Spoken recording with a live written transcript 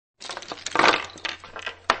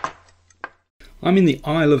I'm in the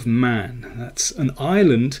Isle of Man. That's an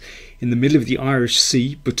island in the middle of the Irish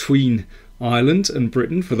Sea between Ireland and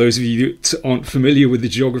Britain, for those of you that aren't familiar with the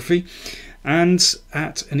geography, and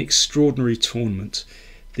at an extraordinary tournament.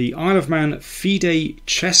 The Isle of Man FIDE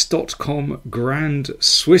Chess.com Grand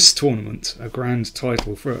Swiss Tournament, a grand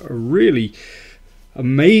title for a really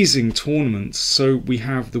amazing tournament. So we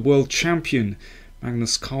have the world champion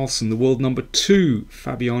Magnus Carlsen, the world number 2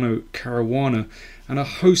 Fabiano Caruana, and a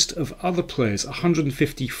host of other players,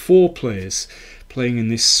 154 players playing in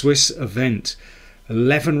this Swiss event.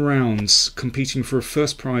 11 rounds competing for a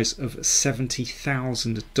first prize of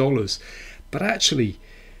 $70,000. But actually,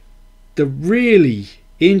 the really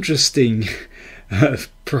interesting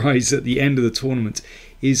prize at the end of the tournament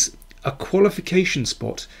is a qualification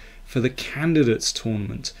spot for the candidates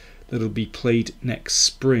tournament that'll be played next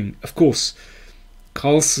spring. Of course,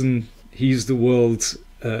 Carlsen, he's the world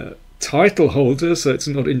title holder, so it's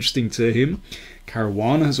not interesting to him.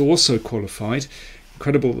 Caruana has also qualified.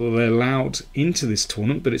 Incredible that they're allowed into this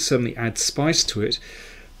tournament, but it certainly adds spice to it.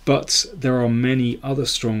 But there are many other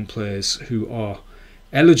strong players who are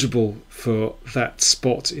eligible for that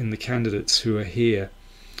spot in the candidates who are here.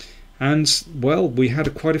 And, well, we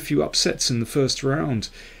had quite a few upsets in the first round.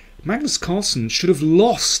 Magnus Carlsen should have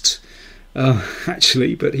lost,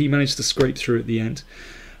 actually, but he managed to scrape through at the end.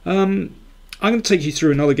 I'm going to take you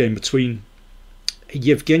through another game between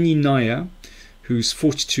Evgeniy Najer, who's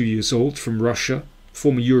 42 years old, from Russia,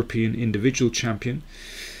 former European individual champion.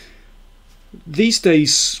 These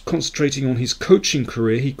days, concentrating on his coaching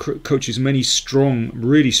career, he coaches many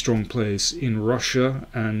really strong players in Russia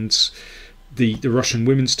and the Russian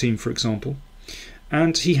women's team, for example.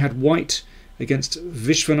 And he had white against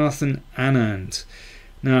Viswanathan Anand.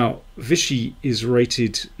 Now, Vishy is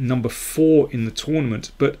rated number 4 in the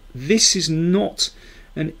tournament, but this is not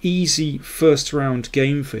an easy first round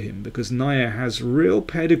game for him because Najer has real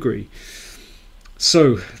pedigree.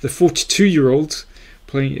 So, the 42-year-old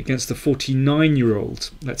playing against the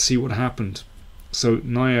 49-year-old. Let's see what happened. So,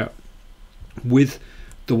 Najer with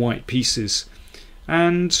the white pieces.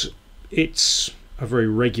 And it's a very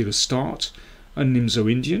regular start. A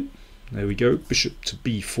Nimzo Indian. There we go. Bishop to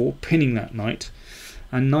b4, pinning that knight.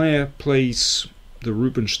 And Najer plays the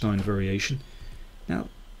Rubinstein variation. Now,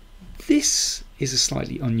 this is a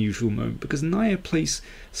slightly unusual moment because Najer plays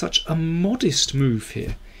such a modest move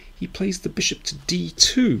here. He plays the bishop to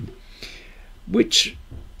d2, which,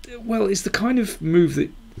 well, is the kind of move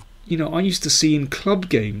that, you know, I used to see in club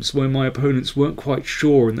games where my opponents weren't quite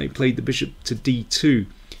sure and they played the bishop to d2.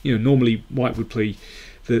 You know, normally white would play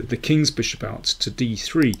the king's bishop out to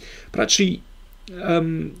d3, but actually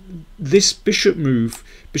this bishop move,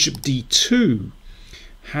 bishop d2,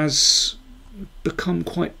 has become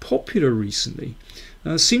quite popular recently.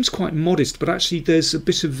 Seems quite modest, but actually there's a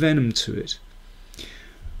bit of venom to it.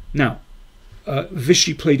 Now,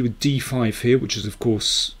 Vishy played with d5 here, which is of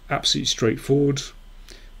course absolutely straightforward.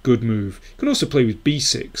 Good move. You can also play with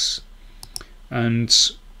b6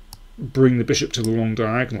 and bring the bishop to the long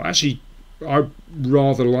diagonal. Actually, I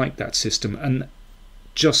rather like that system and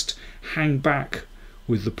just hang back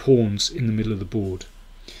with the pawns in the middle of the board.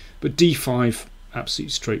 But d5,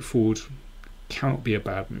 absolutely straightforward, cannot be a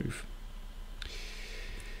bad move.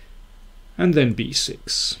 And then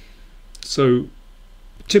b6. So,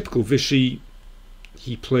 typical Vishy,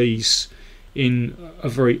 he plays in a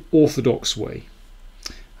very orthodox way.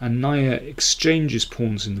 And Najer exchanges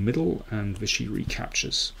pawns in the middle and Vishy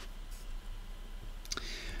recaptures.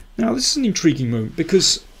 Now this is an intriguing moment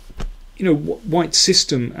because, you know, White's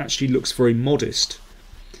system actually looks very modest.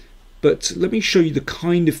 But let me show you the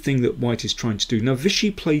kind of thing that White is trying to do. Now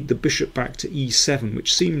Vishy played the bishop back to e7,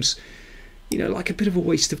 which seems, you know, like a bit of a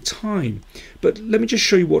waste of time. But let me just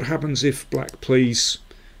show you what happens if Black plays,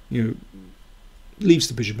 you know, leaves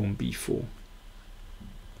the bishop on b4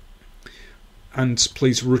 and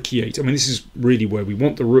plays rook e8. I mean, this is really where we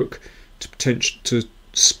want the rook to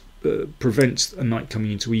prevent a knight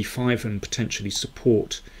coming into e5 and potentially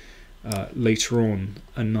support later on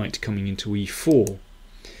a knight coming into e4.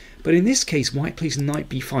 But in this case, White plays knight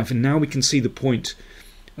b5, and now we can see the point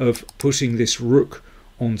of putting this rook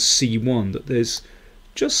on c1, that there's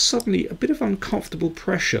just suddenly a bit of uncomfortable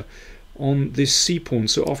pressure on this c-pawn.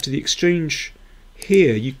 So after the exchange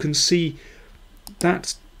here, you can see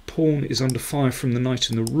that pawn is under fire from the knight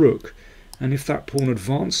and the rook, and if that pawn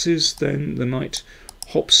advances, then the knight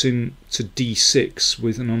hops in to d6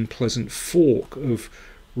 with an unpleasant fork of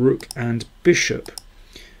rook and bishop.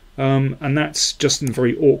 And that's just in a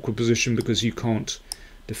very awkward position because you can't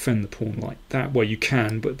defend the pawn like that. Well, you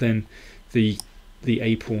can, but then the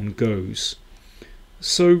a pawn goes.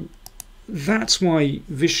 So that's why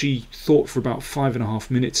Vishy thought for about 5.5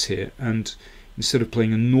 minutes here, and instead of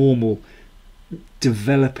playing a normal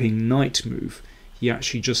developing knight move, he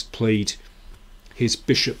actually just played his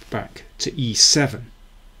bishop back to e7.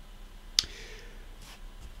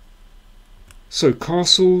 So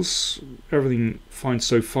castles, everything fine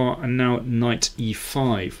so far, and now knight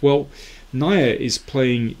e5. Well, Najer is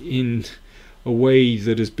playing in a way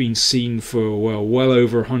that has been seen for well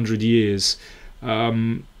over 100 years.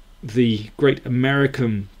 The great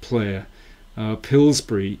American player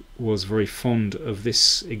Pillsbury was very fond of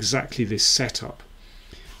exactly this setup.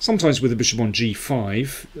 Sometimes with the bishop on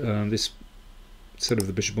g5, this instead of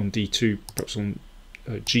the bishop on d2, perhaps on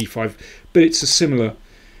g5, but it's a similar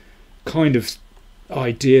kind of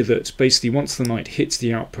idea that basically once the knight hits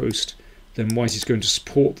the outpost, then white is going to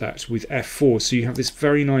support that with f4. So you have this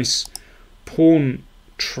very nice pawn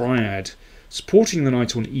triad supporting the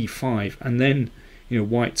knight on e5, and then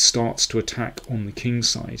white starts to attack on the king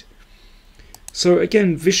side. So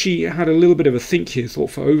again, Vishy had a little bit of a think here,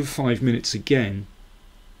 thought for over 5 minutes again,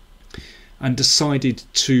 and decided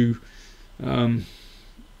to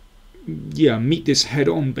meet this head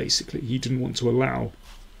on. Basically, he didn't want to allow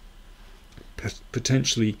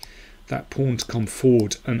potentially that pawn to come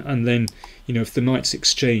forward, and then if the knights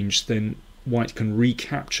exchange, then white can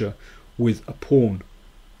recapture with a pawn.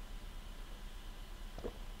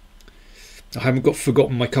 I haven't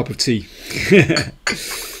forgotten my cup of tea.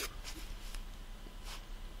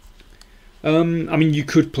 I mean, you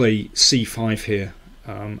could play c5 here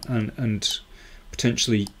and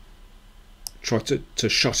potentially try to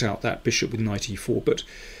shut out that bishop with knight e4, but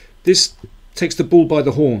this takes the bull by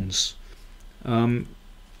the horns. Knight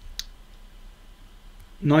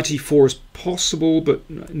e4 is possible, but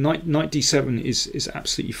knight d7 is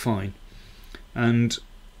absolutely fine, and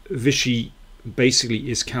Vishy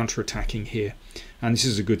basically is counter-attacking here, and this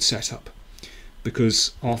is a good setup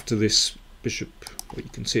because after this bishop, well,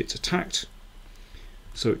 you can see it's attacked,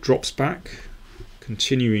 so it drops back,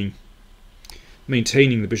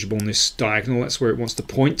 maintaining the bishop on this diagonal. That's where it wants to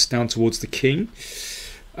point down towards the king,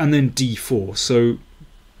 and then d4. So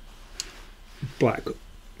black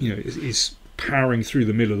is powering through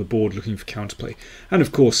the middle of the board looking for counterplay, and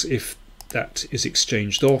of course if that is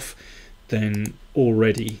exchanged off, then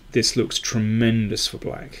already this looks tremendous for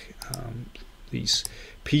black. These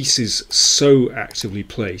pieces so actively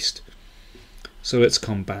placed. So let's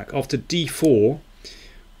come back. After d4,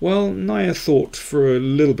 well, Najer thought for a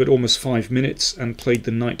little bit, almost 5 minutes, and played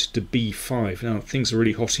the knight to b5. Now things are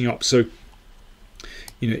really hotting up, so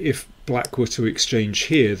if black were to exchange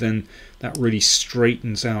here, then that really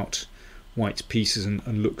straightens out white's pieces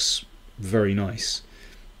and looks very nice.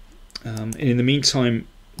 And in the meantime,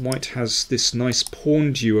 white has this nice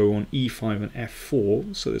pawn duo on e5 and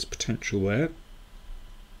f4, so there's potential there.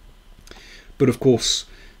 But of course,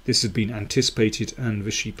 this had been anticipated, and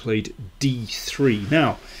Vishy played d3.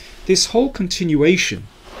 Now, this whole continuation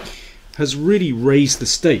has really raised the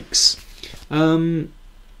stakes.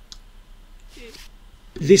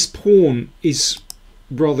 This pawn is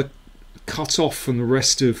rather cut off from the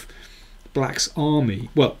rest of black's army.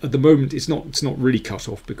 Well, at the moment it's not really cut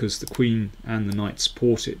off because the queen and the knight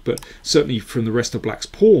support it, but certainly from the rest of black's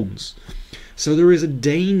pawns. So there is a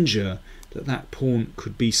danger that that pawn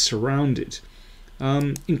could be surrounded.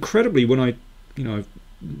 Incredibly, when I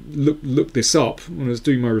looked this up when I was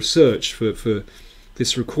doing my research for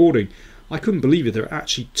this recording, I couldn't believe it. There are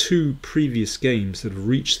actually 2 previous games that have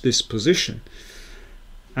reached this position,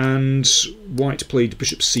 and white played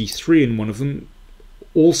bishop c3 in one of them,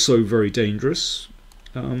 also very dangerous.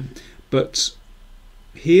 But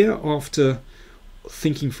here, after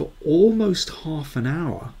thinking for almost half an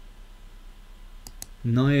hour,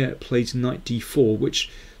 Najer played knight d4, which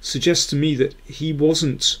suggests to me that he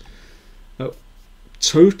wasn't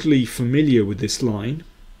totally familiar with this line,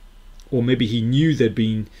 or maybe he knew there'd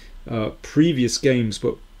been previous games,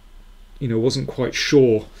 but wasn't quite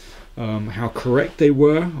sure how correct they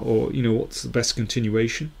were, or what's the best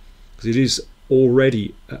continuation, because it is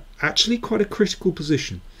already actually quite a critical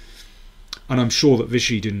position. And I'm sure that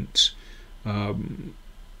Vishy didn't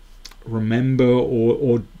remember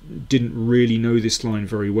or didn't really know this line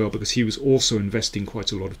very well, because he was also investing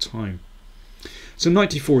quite a lot of time. So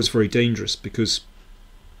knight d4 is very dangerous because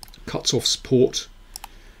it cuts off support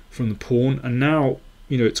from the pawn, and now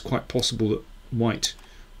it's quite possible that white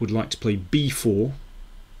would like to play b4,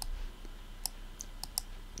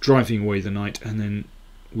 driving away the knight, and then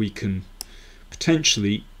we can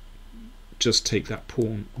potentially just take that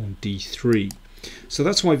pawn on d3. So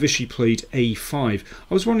that's why Vishy played a5.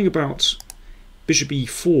 I was wondering about bishop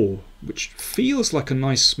e4, which feels like a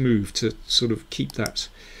nice move to sort of keep that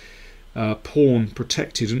pawn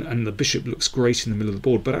protected, and the bishop looks great in the middle of the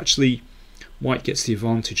board, but actually white gets the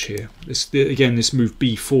advantage here. Again, this move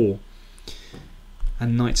b4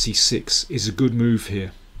 and knight c6 is a good move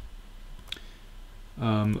here.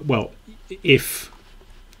 Well, if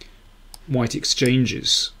white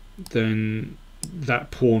exchanges, then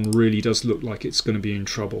that pawn really does look like it's going to be in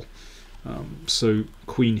trouble. So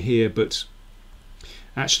queen here, but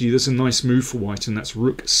actually there's a nice move for white, and that's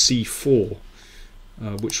rook c4,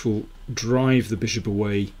 which will drive the bishop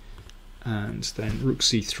away, and then rook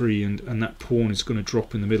c3, and that pawn is going to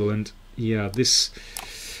drop in the middle. And yeah, this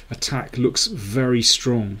attack looks very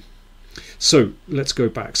strong. So let's go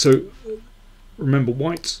back. So remember,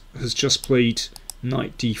 white has just played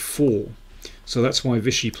knight d4, so that's why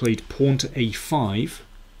Vishy played pawn to a5,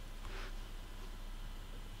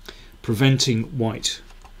 preventing white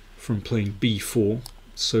from playing b4,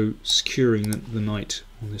 so securing the knight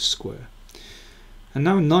on this square. And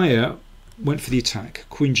now Najer went for the attack,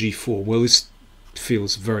 queen g4. Well, this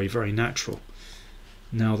feels very, very natural.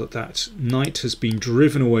 Now that knight has been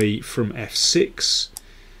driven away from f6,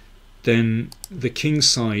 then the king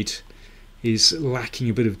side is lacking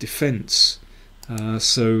a bit of defense.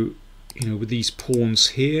 So, you know, with these pawns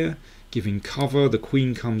here giving cover, the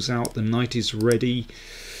queen comes out, the knight is ready.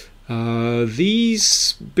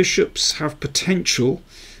 These bishops have potential.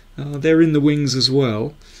 They're in the wings as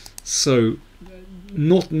well. So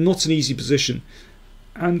not an easy position.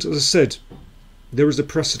 And as I said, there is a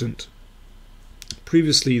precedent.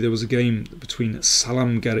 Previously there was a game between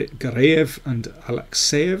Salam Gareev and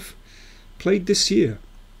Alexeyev, played this year,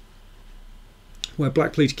 where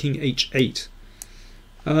black played king h8.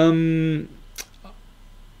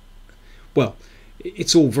 Well,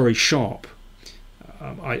 it's all very sharp.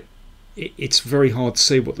 It's very hard to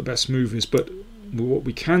say what the best move is, but what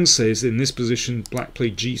we can say is that in this position black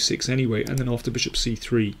played g6 anyway, and then after bishop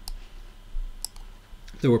c3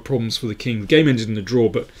 there were problems for the king. The game ended in a draw,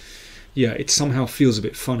 but yeah, it somehow feels a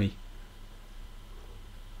bit funny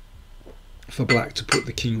for black to put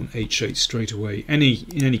the king on h8 straight away. In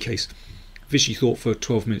any case, Vishy thought for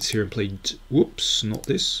 12 minutes here and played, whoops, not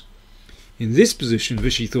this. In this position,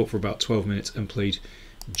 Vishy thought for about 12 minutes and played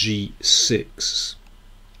g6.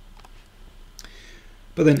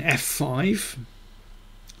 But then f5,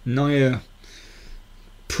 Najer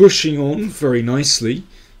pushing on very nicely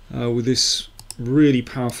with this really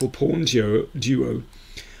powerful pawn duo.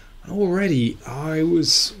 Already I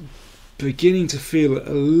was beginning to feel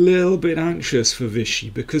a little bit anxious for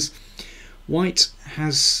Vishy, because white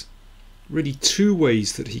has really two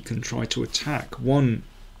ways that he can try to attack. One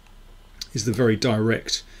is the very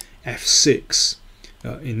direct f6.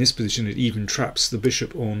 In this position it even traps the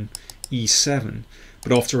bishop on e7,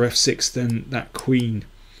 but after f6 then that queen,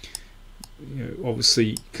 you know,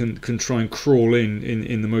 obviously can try and crawl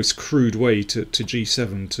in the most crude way to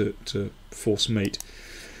g7 to force mate.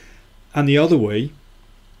 And the other way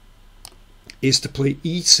is to play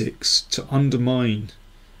e6 to undermine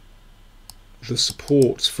the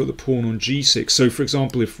support for the pawn on g6. So for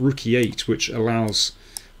example, if rook e8, which allows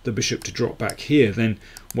the bishop to drop back here, then,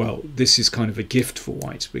 well, this is kind of a gift for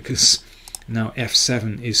white, because now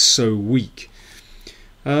f7 is so weak.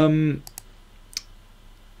 So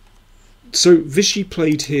Vishy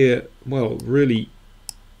played here, well, really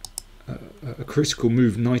a critical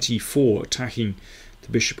move, knight e4, attacking the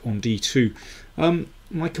bishop on d2.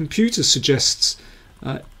 My computer suggests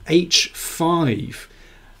h5,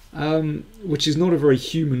 which is not a very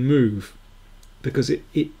human move, because it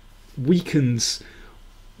weakens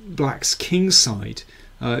black's king side.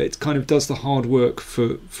 It kind of does the hard work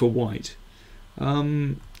for white,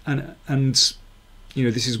 and you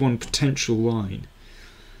know, this is one potential line.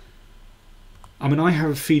 I mean, I have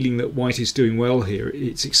a feeling that white is doing well here.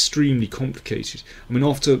 It's extremely complicated. I mean,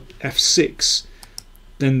 after f6,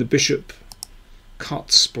 then the bishop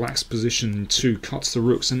cuts black's position in two, cuts the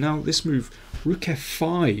rooks, and now this move, rook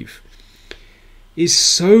f5, is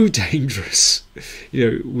so dangerous. You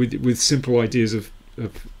know, with simple ideas of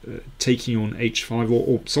taking on h5,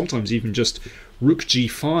 or sometimes even just rook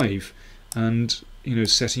g5, and you know,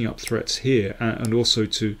 setting up threats here, and also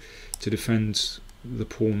to defend the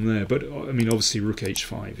pawn there. But I mean, obviously rook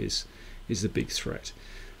h5 is the big threat.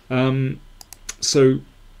 So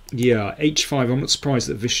yeah, h5. I'm not surprised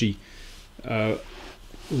that Vishy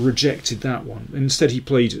rejected that one. Instead, he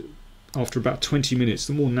played, after about 20 minutes,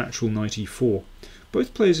 the more natural knight e4.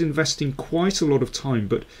 Both players investing quite a lot of time,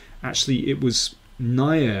 but actually it was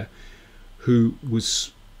Najer who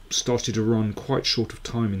started to run quite short of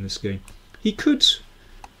time in this game. He could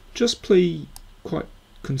just play quite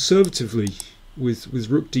conservatively with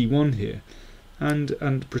rook d1 here,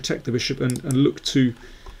 and protect the bishop, and look to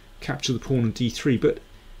capture the pawn on d3, but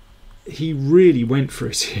he really went for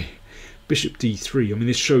it here. Bishop d3. I mean,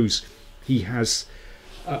 this shows he has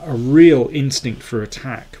a real instinct for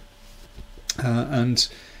attack, and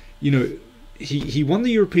you know, he won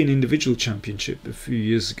the European Individual Championship a few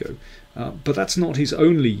years ago, but that's not his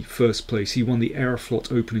only first place. He won the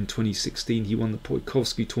Aeroflot Open in 2016. He won the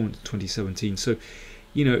Poikovsky tournament in 2017. So,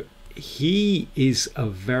 you know, he is a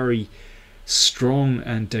very strong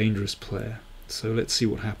and dangerous player. So let's see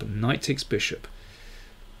what happened. Knight takes bishop.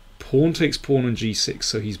 Pawn takes pawn on g6.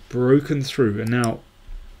 So he's broken through. And now,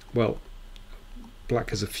 well,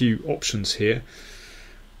 black has a few options here.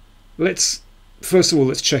 First of all,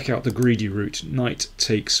 let's check out the greedy route. Knight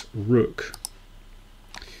takes rook.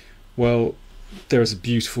 Well, there's a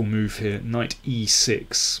beautiful move here. Knight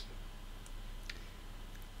e6.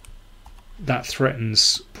 That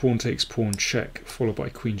threatens pawn takes pawn check, followed by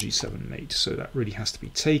queen g7 mate. So that really has to be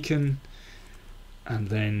taken. And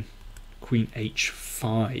then queen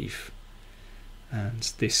h5.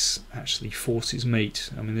 And this actually forces mate.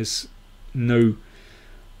 I mean, there's no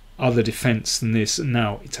other defense than this. And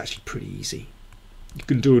now it's actually pretty easy. You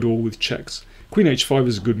can do it all with checks. Queen h5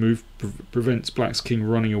 is a good move, prevents black's king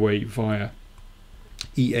running away via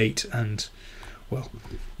e8, and well,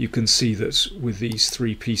 you can see that with these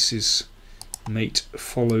three pieces, mate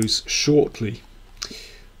follows shortly.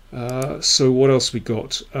 So what else we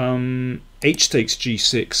got? H takes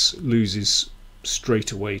g6 loses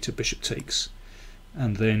straight away to bishop takes,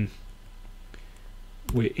 and then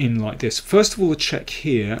we're in like this. First of all, a check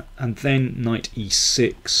here, and then knight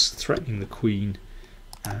e6, threatening the queen,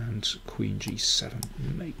 and queen g7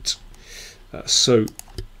 mate. So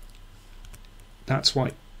that's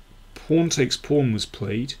why pawn takes pawn was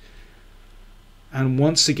played, and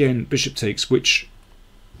once again bishop takes, which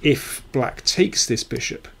if black takes this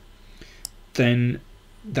bishop, then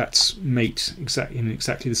that's mate in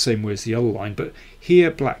exactly the same way as the other line. But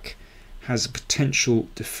here black has a potential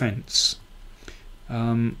defense.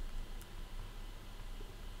 Let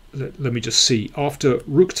me just see. After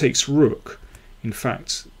rook takes rook, in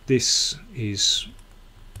fact, this is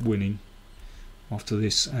winning after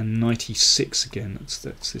this, and knight e6 again.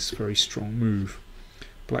 That's this very strong move.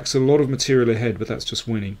 Black's a lot of material ahead, but that's just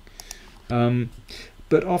winning.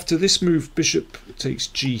 But after this move, bishop takes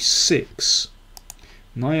g6.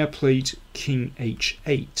 Najer played king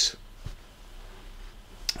h8,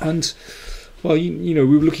 and well, you know,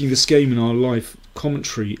 we were looking at this game in our live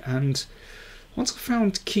commentary, and once I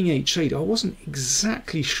found king h8, I wasn't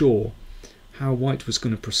exactly sure how white was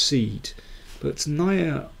going to proceed, but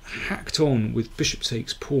Najer hacked on with bishop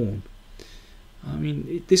takes pawn. I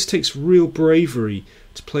mean, this takes real bravery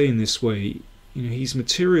to play in this way. You know, he's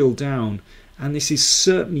material down, and this is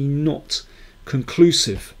certainly not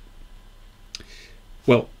conclusive.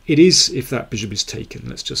 Well, it is if that bishop is taken.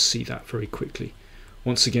 Let's just see that very quickly.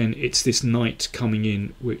 Once again, it's this knight coming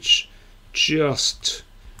in which just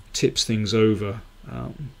tips things over.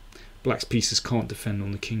 Black's pieces can't defend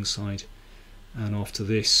on the king side. And after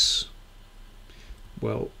this,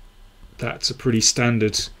 well, that's a pretty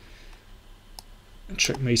standard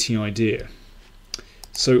checkmating idea.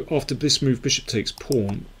 So after this move, bishop takes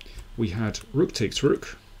pawn, we had rook takes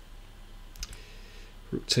rook,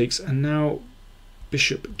 rook takes, and now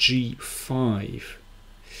bishop g5.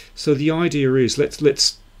 So the idea is,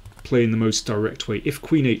 let's play in the most direct way. If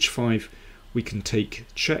queen h5, we can take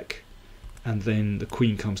check, and then the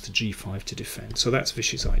queen comes to g5 to defend. So that's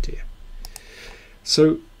Vish's idea.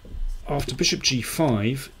 So after bishop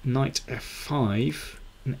g5, knight f5,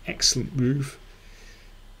 an excellent move,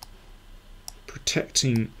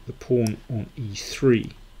 protecting the pawn on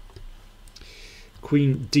e3.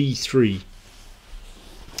 Queen d3.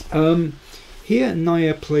 Here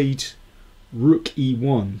Najer played rook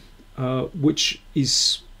e1, which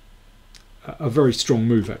is a very strong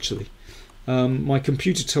move actually. My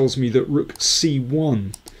computer tells me that rook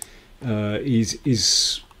c1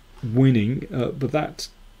 is winning, but that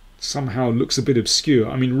somehow looks a bit obscure.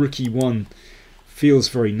 I mean, rook e1 feels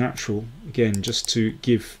very natural, again, just to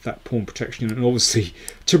give that pawn protection, and obviously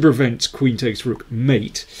to prevent queen takes rook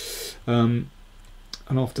mate. And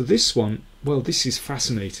after this one, well, this is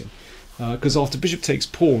fascinating, because after bishop takes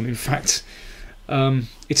pawn, in fact,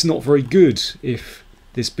 it's not very good if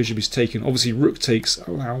this bishop is taken. Obviously rook takes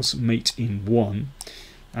allows mate in 1,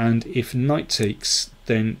 and if knight takes,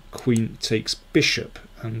 then queen takes bishop,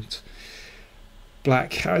 and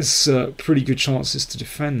black has pretty good chances to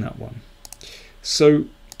defend that one. So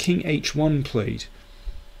king h1 played,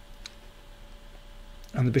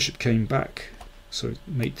 and the bishop came back. So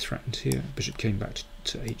mate threatened here, bishop came back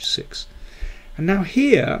to h6. And now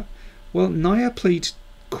here, well, Najer played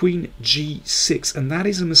Queen G6, and that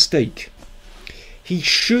is a mistake. He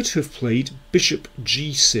should have played Bishop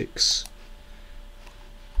G6.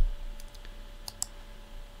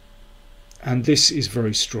 And this is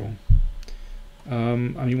very strong. I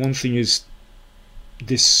mean, one thing is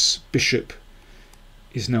this bishop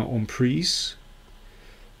is now en prise.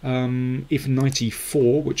 If knight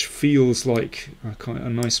e4, which feels like a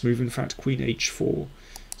nice move, in fact Queen h4,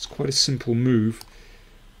 it's quite a simple move,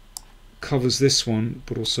 covers this one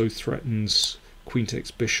but also threatens queen takes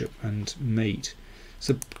bishop and mate.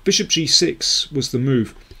 So bishop g6 was the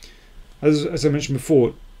move. As I mentioned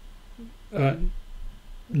before,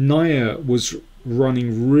 Najer was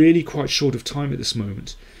running really quite short of time at this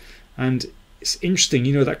moment, and it's interesting,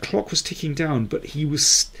 you know, that clock was ticking down, but he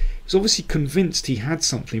was obviously convinced he had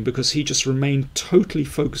something, because he just remained totally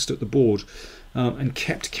focused at the board and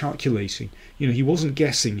kept calculating. You know, he wasn't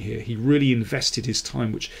guessing here. He really invested his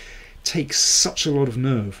time, which takes such a lot of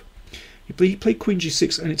nerve. He played Queen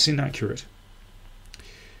G6 and it's inaccurate.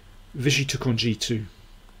 Vishy took on G2.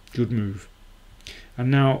 Good move. And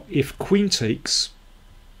now if Queen takes,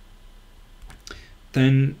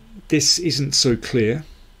 then this isn't so clear.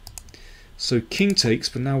 So King takes,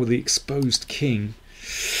 but now with the exposed King,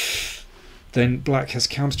 then Black has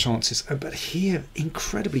counter chances. But here,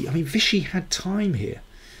 incredibly, I mean, Vishy had time here.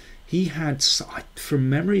 He had, from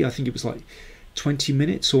memory, I think it was like 20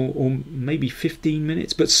 minutes or maybe 15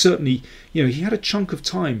 minutes, but certainly, you know, he had a chunk of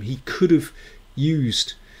time he could have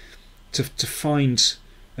used to find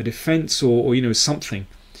a defense or you know, something.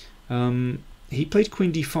 He played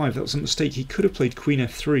Queen d5. That was a mistake. He could have played Queen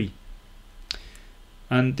f3.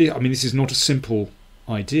 And I mean, this is not a simple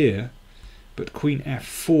idea, but Queen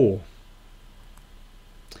f4,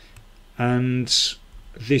 and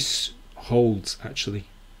this holds actually.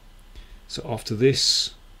 So after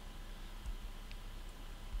this,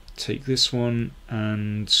 take this one,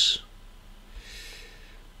 and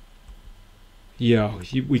yeah,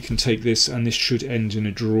 we can take this, and this should end in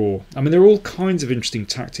a draw. I mean, there are all kinds of interesting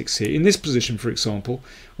tactics here. In this position, for example,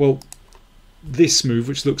 well, this move,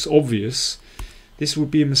 which looks obvious, this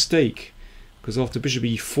would be a mistake, because after bishop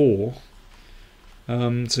e4,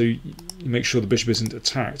 so you make sure the bishop isn't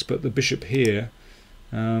attacked, but the bishop here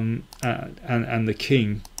and the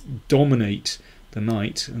king dominate the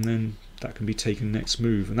knight, and then that can be taken next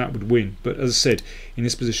move, and that would win. But as I said, in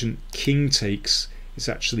this position, king takes is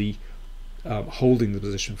actually holding the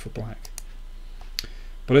position for black.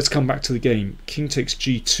 But let's come back to the game. King takes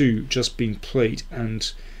g2 just being played,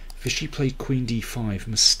 and Vishy played queen d5.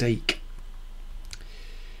 Mistake.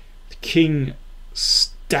 The king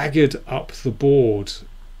staggered up the board.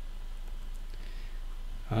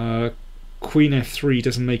 Queen f3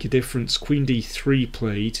 doesn't make a difference. Queen d3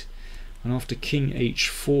 played, and after king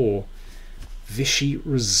h4, Vishy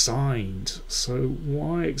resigned. So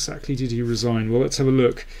why exactly did he resign? Well, let's have a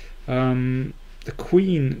look. The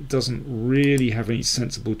queen doesn't really have any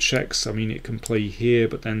sensible checks. I mean, it can play here,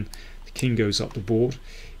 but then the king goes up the board.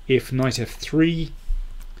 If knight f3,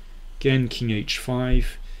 again king h5.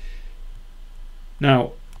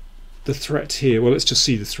 Now the threat here, well, let's just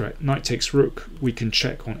see the threat. Knight takes rook, we can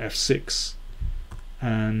check on f6,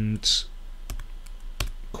 and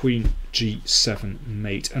queen g7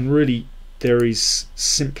 mate, and really there is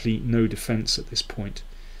simply no defense at this point.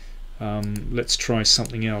 Let's try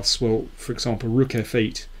something else. Well, for example, rook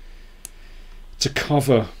f8 to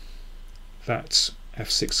cover that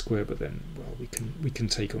f6 square, but then, well, we can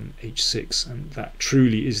take on h6, and that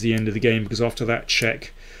truly is the end of the game, because after that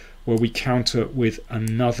check, well, we counter with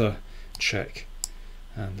another check,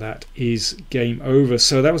 and that is game over.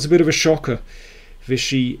 So that was a bit of a shocker.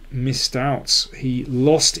 Vishy missed out. He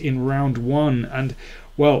lost in round one, and,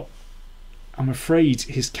 well, I'm afraid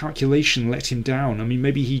his calculation let him down. I mean,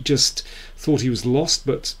 maybe he just thought he was lost,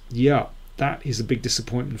 but yeah, that is a big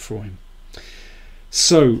disappointment for him.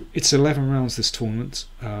 So it's 11 rounds this tournament.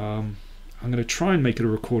 I'm going to try and make it a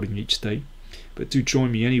recording each day, but do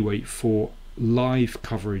join me anyway for live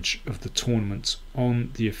coverage of the tournament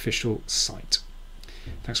on the official site.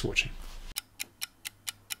 Thanks for watching.